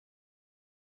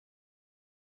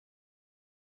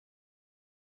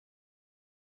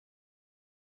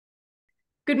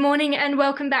Good morning and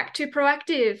welcome back to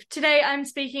Proactive. Today I'm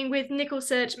speaking with Nickel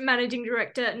Search Managing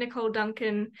Director Nicole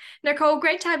Duncan. Nicole,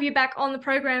 great to have you back on the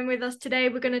program with us today.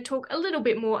 We're going to talk a little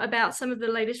bit more about some of the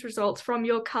latest results from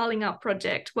your Carling Up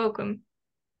project. Welcome.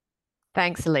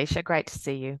 Thanks, Alicia. Great to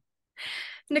see you.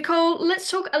 Nicole,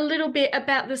 let's talk a little bit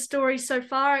about the story so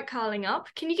far at Carling Up.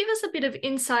 Can you give us a bit of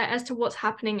insight as to what's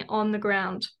happening on the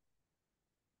ground?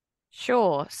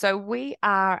 Sure. So we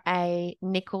are a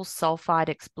nickel sulfide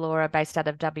explorer based out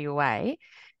of WA,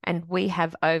 and we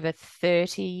have over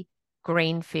 30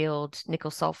 greenfield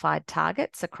nickel sulfide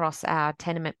targets across our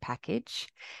tenement package.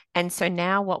 And so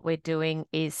now what we're doing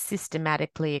is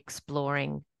systematically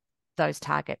exploring those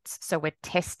targets. So we're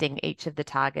testing each of the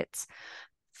targets.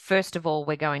 First of all,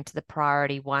 we're going to the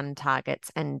priority one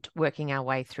targets and working our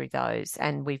way through those.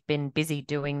 And we've been busy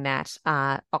doing that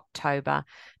October,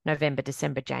 November,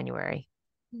 December, January.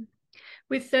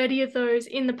 With 30 of those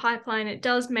in the pipeline, it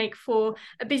does make for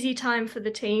a busy time for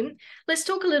the team. Let's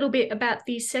talk a little bit about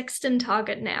the Sexton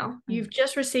target now. You've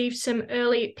just received some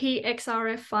early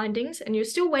PXRF findings and you're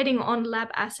still waiting on lab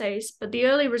assays, but the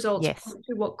early results Yes. point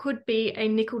to what could be a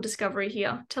nickel discovery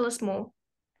here. Tell us more.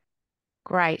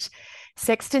 Great.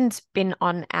 Sexton's been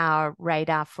on our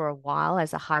radar for a while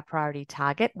as a high priority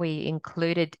target. We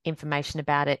included information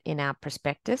about it in our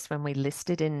prospectus when we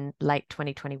listed in late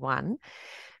 2021.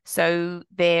 So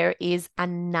there is a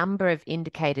number of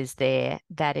indicators there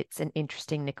that it's an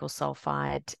interesting nickel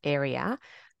sulfide area.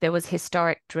 There was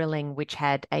historic drilling which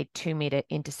had a 2-meter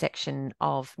intersection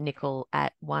of nickel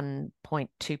at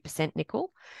 1.2%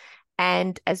 nickel.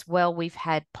 And as well, we've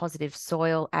had positive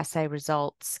soil assay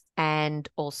results and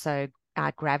also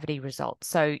gravity results.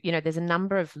 So, there's a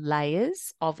number of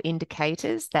layers of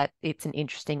indicators that it's an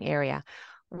interesting area.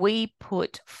 We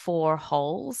put 4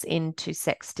 holes into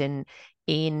Sexton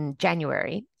in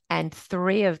January, and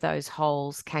 3 of those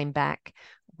holes came back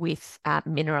with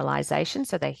mineralization.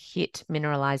 So they hit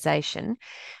mineralization.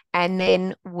 And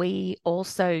then we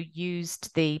also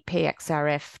used the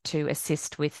PXRF to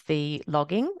assist with the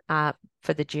logging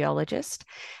for the geologist.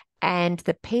 And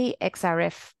the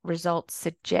PXRF results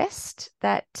suggest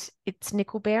that it's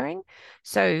nickel bearing.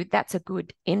 So that's a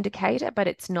good indicator, but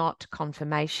it's not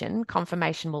confirmation.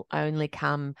 Confirmation will only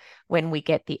come when we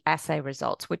get the assay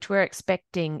results, which we're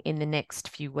expecting in the next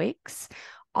few weeks.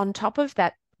 On top of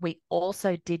that, we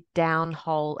also did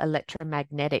downhole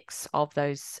electromagnetics of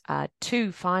those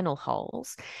 2 final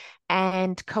holes.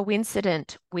 And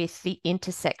coincident with the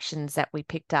intersections that we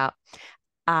picked up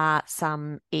are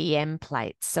some EM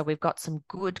plates. So we've got some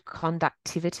good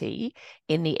conductivity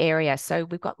in the area. So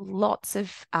we've got lots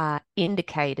of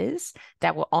indicators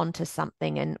that we're onto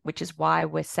something, and which is why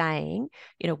we're saying,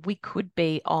 we could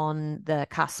be on the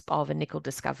cusp of a nickel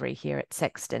discovery here at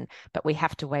Sexton, but we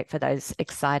have to wait for those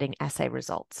exciting assay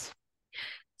results.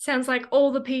 Sounds like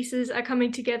all the pieces are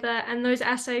coming together and those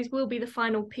assays will be the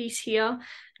final piece here.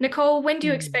 Nicole, when do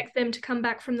you expect them to come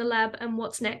back from the lab and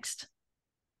what's next?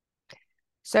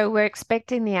 So we're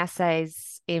expecting the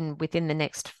assays within the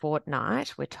next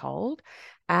fortnight, we're told,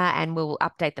 and we'll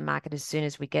update the market as soon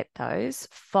as we get those.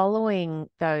 Following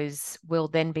those, we'll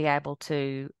then be able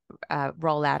to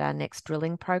roll out our next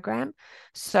drilling program.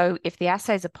 So if the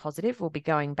assays are positive, we'll be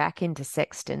going back into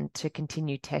Sexton to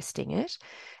continue testing it.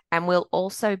 And we'll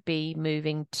also be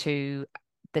moving to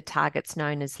the targets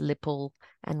known as Lipple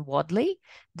and Wadley.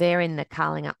 They're in the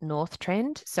Carling Up North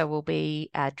trend. So we'll be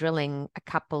drilling a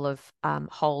couple of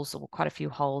holes, or quite a few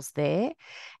holes there.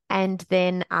 And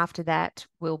then after that,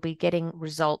 we'll be getting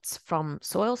results from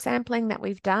soil sampling that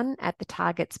we've done at the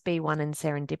targets B1 and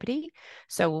Serendipity.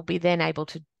 So we'll be then able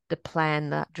to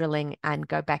plan the drilling and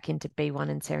go back into B1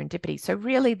 and Serendipity. So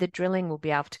really the drilling will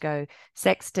be able to go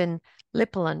Sexton,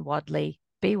 Lipple and Wadley,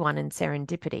 B1 and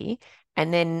Serendipity.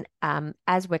 And then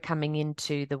as we're coming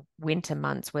into the winter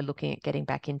months, we're looking at getting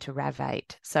back into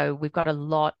RAV8. So we've got a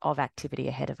lot of activity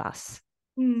ahead of us.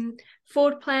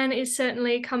 Forward plan is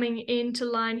certainly coming into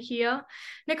line here.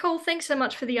 Nicole, thanks so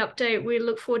much for the update. We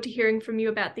look forward to hearing from you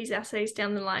about these assays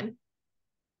down the line.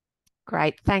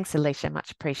 Great. Thanks, Alicia.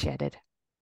 Much appreciated.